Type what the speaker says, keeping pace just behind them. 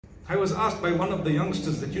I was asked by one of the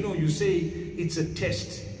youngsters that, you say it's a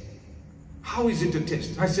test. How is it a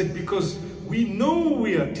test? I said, because we know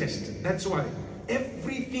we are tested. That's why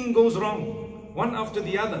everything goes wrong, one after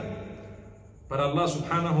the other. But Allah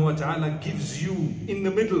subhanahu wa ta'ala gives you in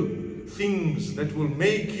the middle things that will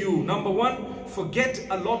make you, number one, forget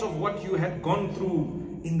a lot of what you had gone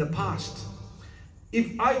through in the past.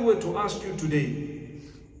 If I were to ask you today,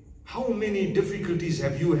 how many difficulties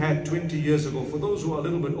have you had 20 years ago? For those who are a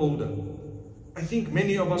little bit older, I think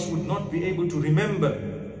many of us would not be able to remember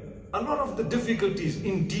a lot of the difficulties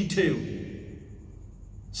in detail.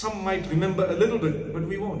 Some might remember a little bit, but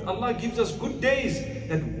we won't. Allah gives us good days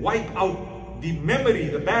that wipe out the memory,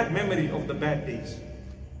 the bad memory of the bad days.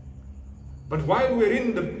 But while we're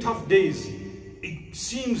in the tough days, it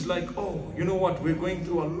seems like, oh, you know what, we're going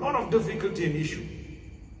through a lot of difficulty and issue.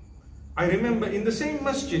 I remember in the same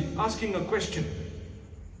masjid asking a question.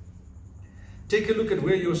 Take a look at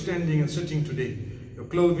where you're standing and sitting today. Your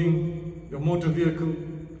clothing, your motor vehicle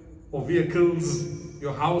or vehicles,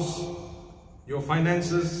 your house, your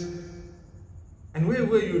finances. And where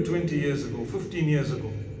were you 20 years ago, 15 years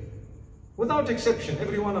ago? Without exception,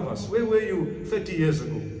 every one of us. Where were you 30 years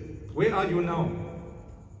ago? Where are you now?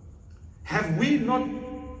 Have we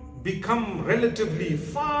not become relatively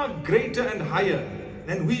far greater and higher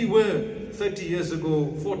than we were 30 years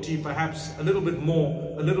ago, 40 perhaps, a little bit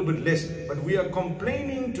more, a little bit less? But we are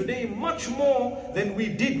complaining today much more than we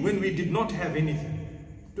did when we did not have anything.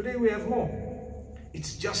 Today we have more.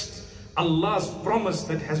 It's just Allah's promise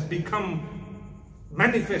that has become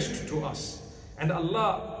manifest to us. And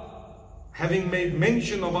Allah, having made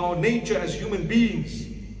mention of our nature as human beings,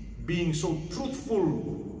 being so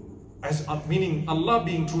truthful, meaning Allah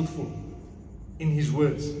being truthful in His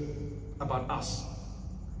words about us,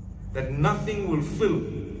 that nothing will fill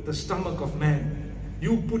the stomach of man.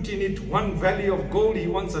 You put in it one valley of gold, he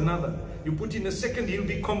wants another. You put in a second, he'll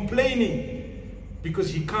be complaining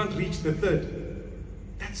because he can't reach the third.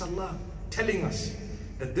 That's Allah telling us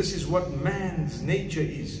that this is what man's nature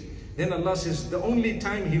is. Then Allah says the only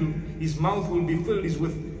time his mouth will be filled is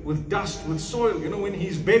with dust, with soil. When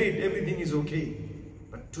he's buried, everything is okay.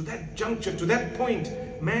 But to that juncture, to that point,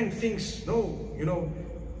 man thinks, no,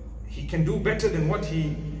 he can do better than what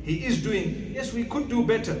he is doing. Yes, we could do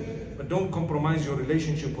better, but don't compromise your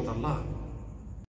relationship with Allah.